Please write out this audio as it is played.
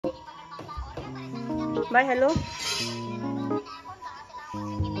Bye, hello.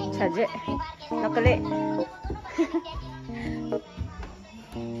 Chaje. Nakale.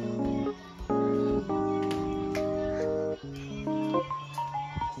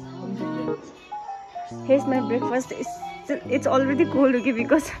 Here's my breakfast. It's already cold, okay,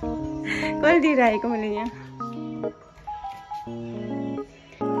 because cold di raha hai मैले यहाँ.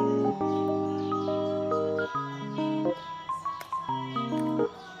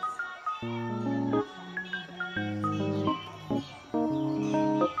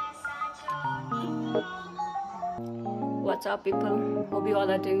 What's up, people? Hope you all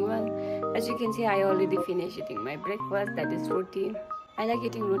are doing well. As you can see, I already finished eating my breakfast. That is roti. I like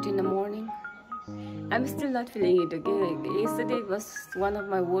eating roti in the morning. I'm still not feeling it, okay? Like, yesterday was one of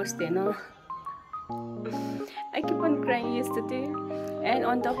my worst days, no? I keep on crying yesterday. And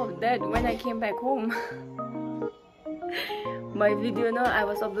on top of that, when I came back home, my video, no, I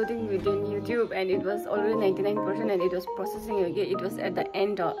was uploading video on YouTube and it was already 99% and it was processing, okay? It was at the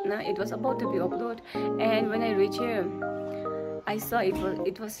end of, no? It was about to be uploaded. And when I reached here, I saw it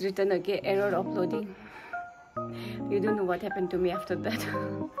was written, okay, error uploading. You don't know what happened to me after that.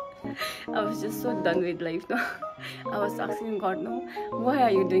 I was just so done with life, no? I was asking God, no, why are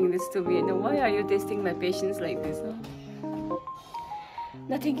you doing this to me? No, why are you testing my patience like this? No?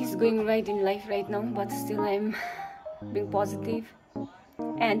 Nothing is going right in life right now, but still I'm being positive.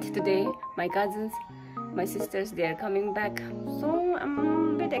 And today, my cousins, my sisters, they are coming back. So I'm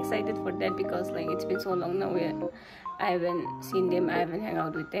a bit excited for that because like it's been so long now. I haven't seen them, I haven't hung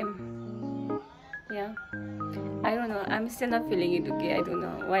out with them. Yeah. I don't know, I'm still not feeling it, okay? I don't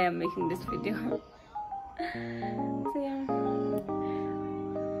know why I'm making this video. So yeah.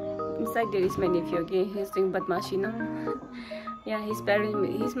 Inside there is my nephew, okay? He's doing badmashi now. Yeah, his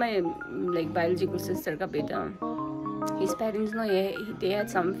parents, he's my like biological sister ka beta. His parents, no, they had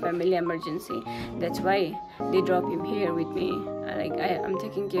some family emergency. That's why they dropped him here with me. I'm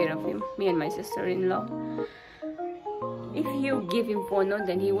taking care of him, me and my sister-in-law. If you give him phone, no,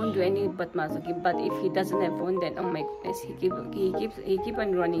 then he won't do any badmash, okay? But if he doesn't have phone, then oh my goodness, he keep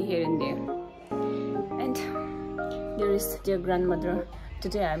on running here and there. And there is their grandmother.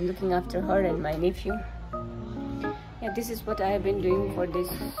 Today I'm looking after her and my nephew. Yeah, this is what I have been doing for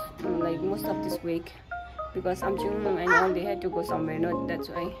this like most of this week, because Amchung and all they had to go somewhere. No, that's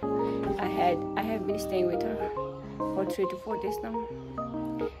why I have been staying with her for 3 to 4 days now.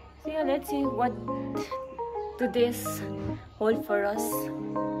 So yeah, let's see what today's hold for us.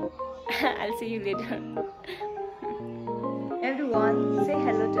 I'll see you later. Everyone, say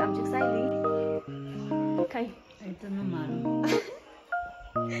hello to Amchuk Saili. Kai. I don't know,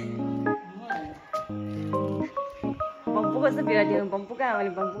 Bampu ko sa birading, bampu ka wali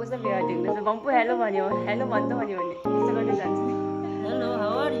bampu ko sa birading. So bampu hello banyo, hello banto banyo ni. So ko dance. Hello,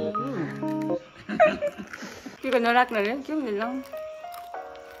 how are you? Ki ko narak na rin, kyung nilang.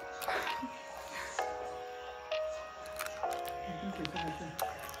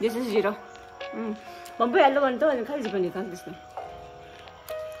 This is zero. Bampu hello banto banyo khali jibani kan this.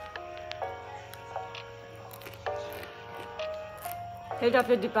 Head of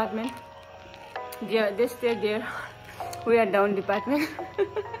the department. They stay there. We are down department.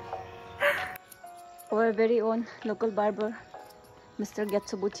 Our very own local barber, Mr.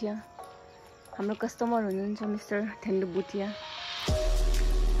 Gatsu Bhutia. Hamro customer hununcha Mr. Thendu Bhutia.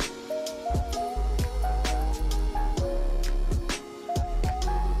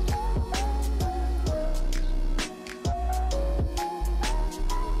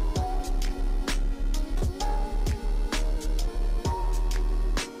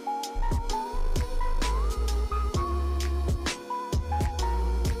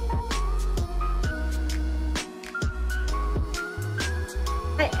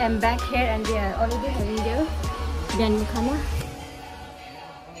 I am back here and they are already having their biryani khana.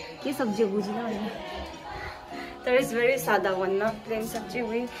 This sabji bhujina hai. There is very sada one, not plain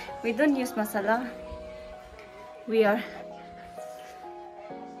sabji. We don't use masala. We are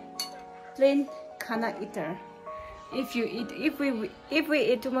plain khana eater. If we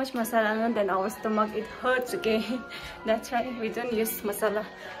eat too much masala, then our stomach it hurts. Okay, that's right. We don't use masala.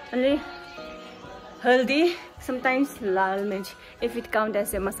 Only haldi, sometimes lal mirch. If it counts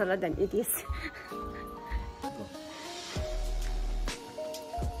as a masala, then it is.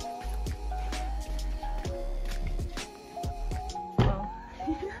 Wow.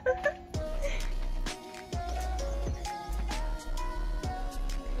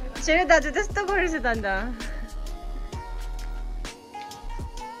 Sure, that's just the word. Sure,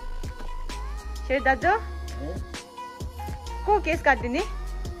 that's the. Ko case cut dini?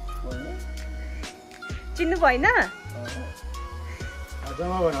 चिन्नु भएन?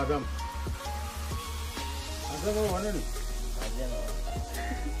 आदम हो आदम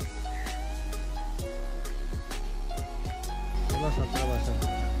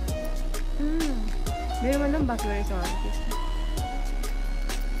मेरो मतलब बाक्लो रहेछ त्यस्तो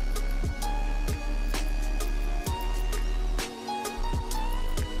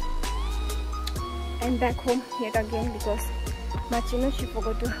And back home yet again because Machino, she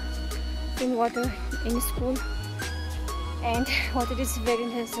forgot to bring water in school and water is very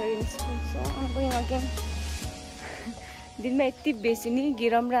necessary in school, so I'm going again. Din ma yati besi ni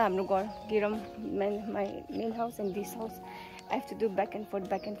giram ra hamro ghar giram my main house and this house I have to do back and forth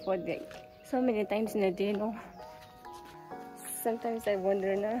like so many times in a day. No, sometimes I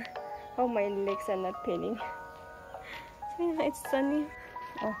wonder na how my legs are not paining. So yeah, it's sunny.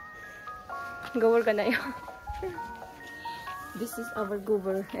 Oh, gobar kanayo. This is our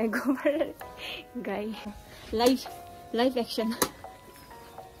gobar guy. Live action.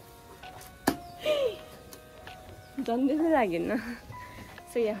 Don't do that again.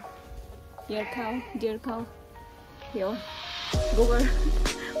 So yeah, dear cow, here, gobar,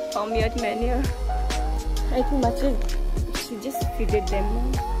 found me at manure. I think Machi, she just feeded them,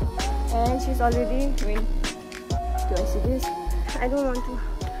 and she's already doing this. I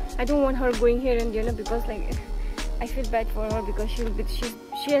don't want her going here and there because like I feel bad for her because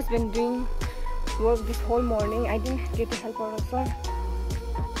she has been doing work this whole morning. I didn't get to help her also,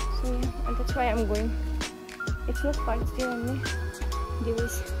 so yeah, and that's why I'm going. It's not far, it's there only. There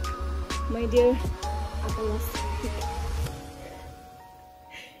is my dear Apollos.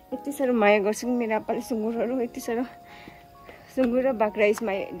 यति साह्रो माया गर्छु मेरो आप्पाले सुँगुरहरू यति साह्रो सुँगुर र बाख्रा is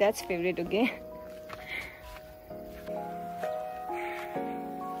my dad's favorite. Okay,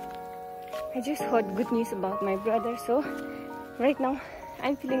 I just heard good news about my brother, so right now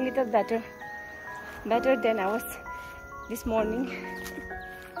I'm feeling a little better than I was this morning.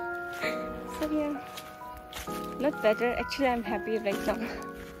 So yeah, not better, actually I'm happy right now.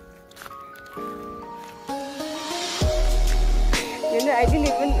 You know, I didn't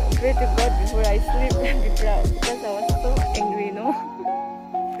even pray to God before I sleep because I was so angry, you know.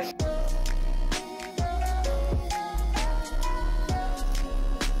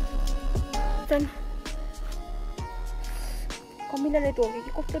 Then,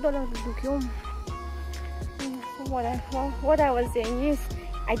 what I was saying is,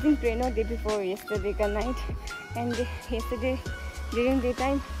 I didn't pray no day before yesterday night, and yesterday during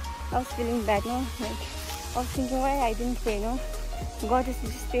daytime I was feeling bad, no, like I was thinking why I didn't pray, no. God is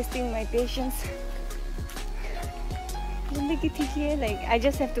just testing my patience. Like I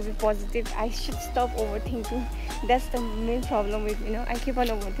just have to be positive. I should stop overthinking. That's the main problem with, you know, I keep on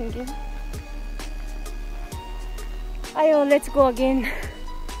overthinking. Ayo, let's go again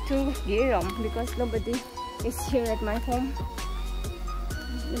to Giram because nobody is here at my home.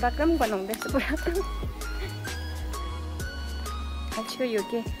 I'll show you,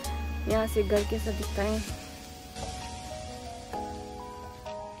 okay? यहाँ से घर कैसा दिखता है.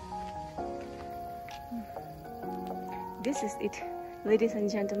 This is it, ladies and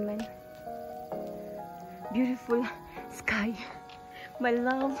gentlemen. Beautiful sky, my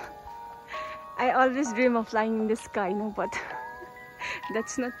love. I always dream of flying in the sky, no, but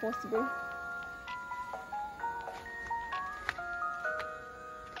that's not possible.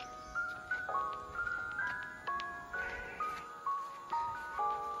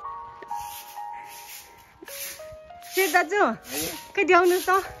 Hey, Daju, can you do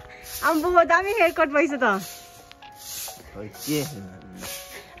so? I'm going to have a haircut. Okay.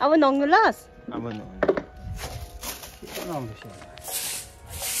 I will not last. I will not.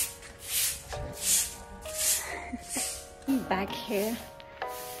 Back here.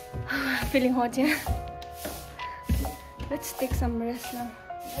 Feeling hot, yeah? Let's take some rest now.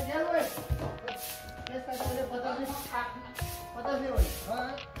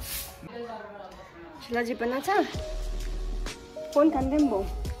 Shalaji panacha? Phone kandembo.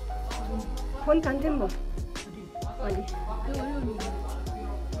 Phone kandembo. Oli.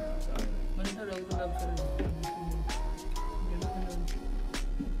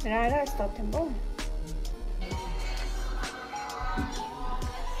 Rara stop tembo.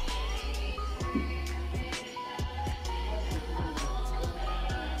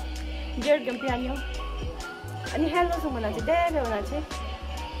 Dear Gampiano. Ani hello someone there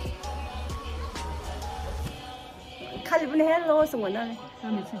hello someone.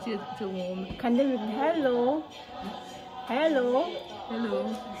 Hello.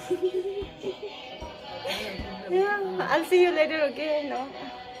 Yeah, I'll see you later, okay? No.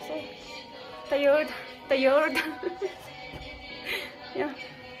 So tired. Yeah.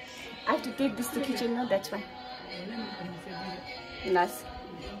 I have to take this to kitchen now, that's why. Last.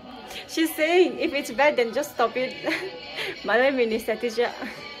 She's saying if it's bad, then just stop it. Malay mini strategy.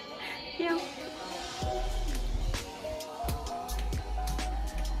 Yeah.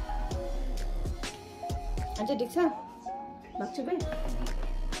 Aja diksa. Bakchube.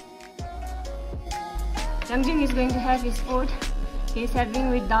 Yangjing is going to have his food. He's having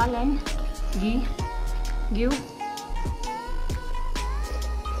with dal and ghee.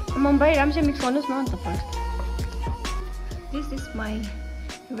 Mumbai Ramsha mix one is not the first. This is my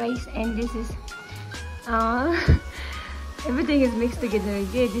rice and this is everything is mixed together.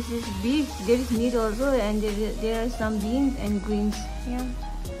 Okay, this is beef, there is meat also, and there are some beans and greens. Yeah,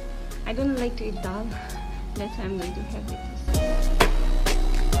 I don't like to eat dal, that's why I'm going to have it.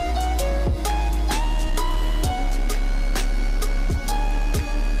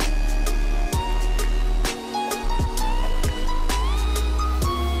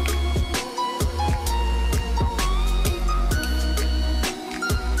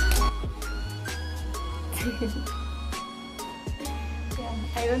 Yeah,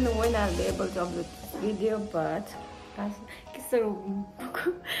 I don't know when I'll be able to upload this video, but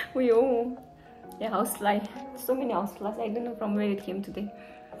yeah, house fly. So many house flies. I don't know from where it came today.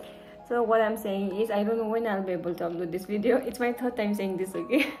 So what I'm saying is I don't know when I'll be able to upload this video. It's my third time saying this,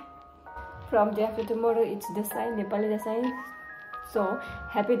 okay? From day after tomorrow, it's Dashain, Nepali Dashain. So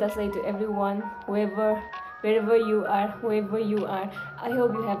happy Dashain to everyone, wherever you are, whoever you are. I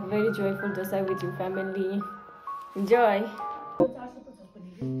hope you have a very joyful Dashain with your family. Enjoy.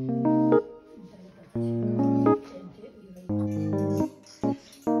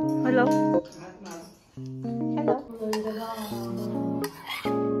 Hello. Hello.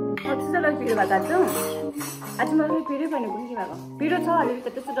 त्यस्तो डरलाग्दो पिरो भात आज आज मलाई पिरै भनेको के भएको पिरो छ अलिअलि त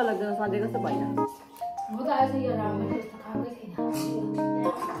त्यस्तो डरलाग्दो सधैँ कस्तो भएन म त आज यो राम्रो त्यस्तो खाएकै छैन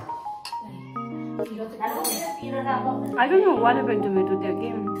I don't know what happened to me today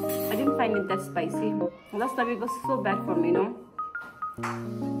again. I didn't find it that spicy. Last time it was so bad for me, no?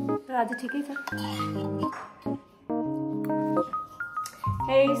 But आज ठिकै छ.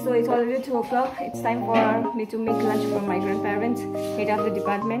 Hey, so it's already 2 o'clock. It's time for me to make lunch for my grandparents, head of the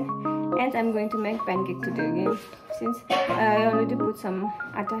department, and I'm going to make pancake today again. Since I already put some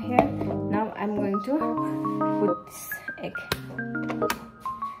atta here, now I'm going to put this egg.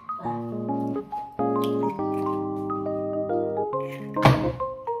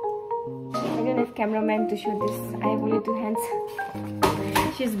 I don't have cameraman to shoot this. I have only 2 hands.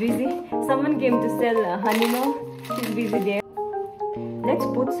 She's busy. Someone came to sell honey now. She's busy there. Let's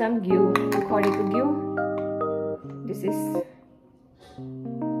put some ghee. Koreko ghee. This is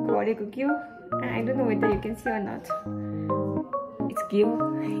koreko ghee. I don't know whether you can see or not. It's ghee.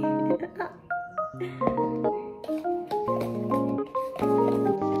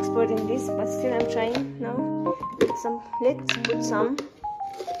 Exporting this, but still I'm trying now. Let's put some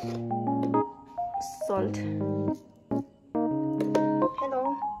salt. Hello,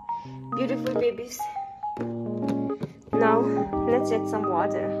 beautiful babies. Now let's add some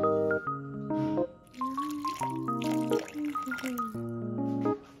water.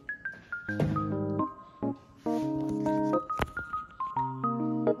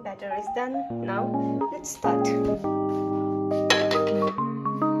 Batter is done. Now let's start.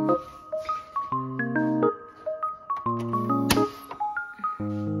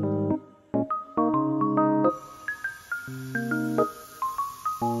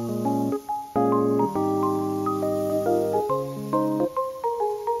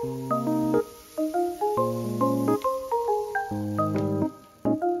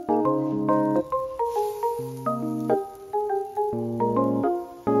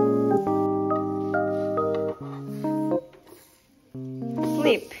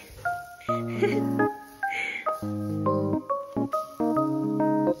 Sleep.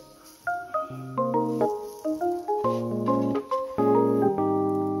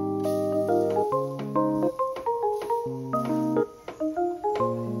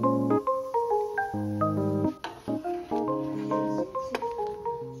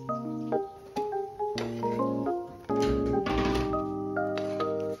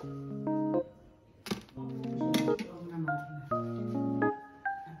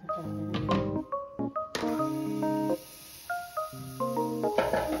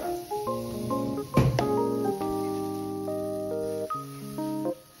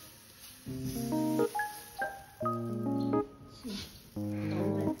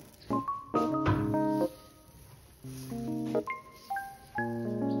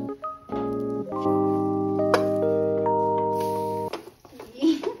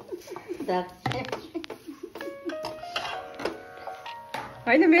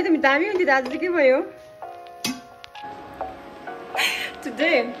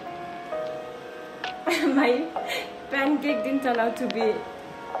 today my pancake didn't turn out to be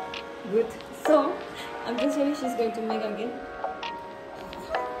good, so I'm just saying she's going to make again.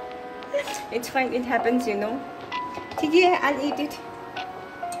 It's fine, it happens, you know. Tiki, I'll eat it.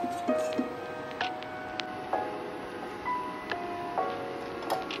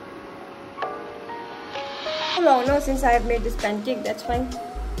 So long now since I have made this pancake, that's fine.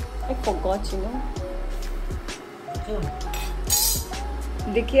 I forgot, you know.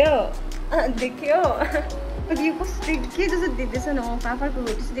 देखियो देखियो यो कस्तो के जस्तो देख्दैछ न फाफरको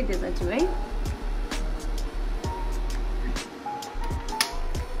रोटी जस्तो देख्दैछ छु है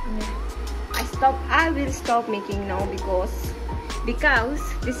I will stop making now because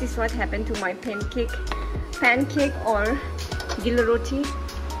this is what happened to my pancake or gila roti.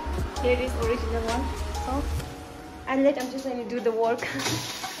 Here is original one, so I'll let Amchusani do the work.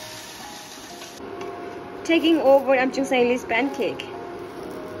 Taking over Amchusani's pancake.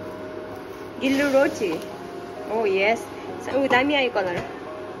 Gila roti. Oh yes. So dami ay color.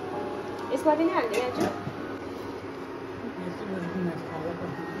 Is what in hand?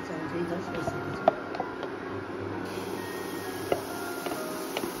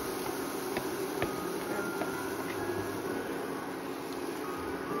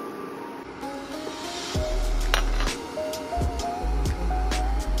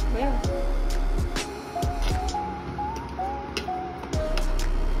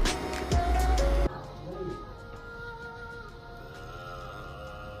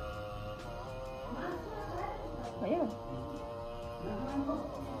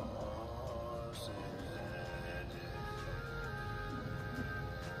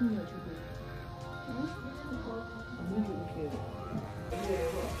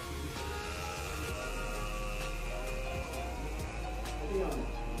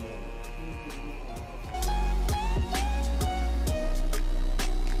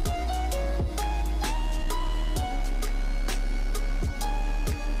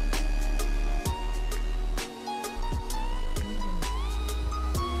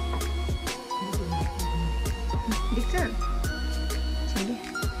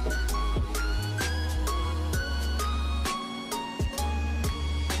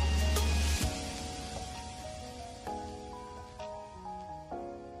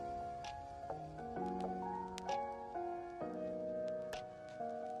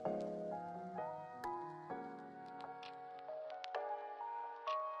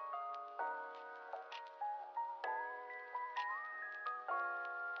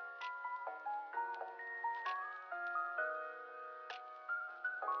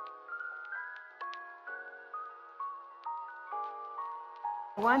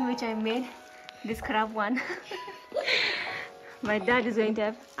 One which I made, this crab one. My dad is going to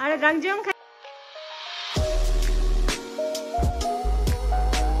have.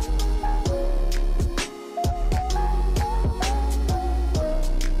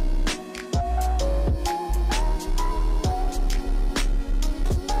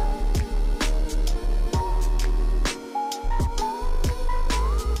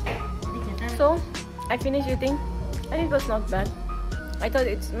 So I finished eating and it was not bad. I thought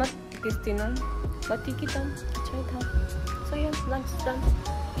it's not tasty, no, but tiki done. So yeah, lunch is done.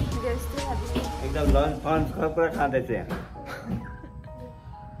 We are still having.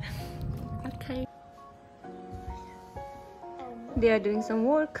 Okay. They are doing some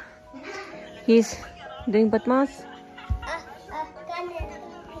work. He's doing badmas.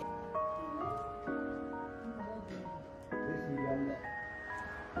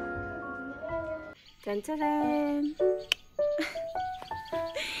 Dun-dun-dun.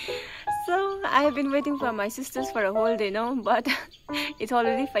 So I have been waiting for my sisters for a whole day now, but it's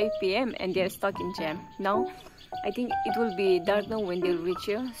already 5 PM and they're stuck in jam. Now I think it will be dark now when they'll reach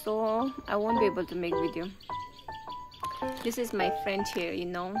here, so I won't be able to make video. This is my friend here, you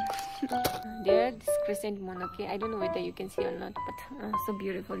know. There, this crescent moon, okay? I don't know whether you can see or not, but so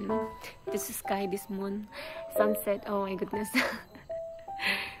beautiful, you know? This sky, this moon, sunset, oh my goodness.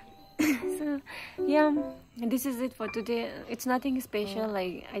 So yeah, this is it for today. It's nothing special,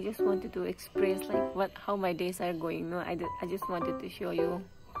 like I just wanted to express like how my days are going. No, I just wanted to show you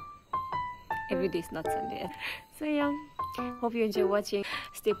every day is not Sunday. So yeah, hope you enjoy watching.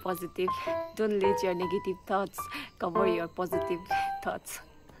 Stay positive, don't let your negative thoughts cover your positive thoughts.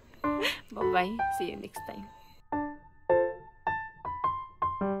 Bye bye, see you next time.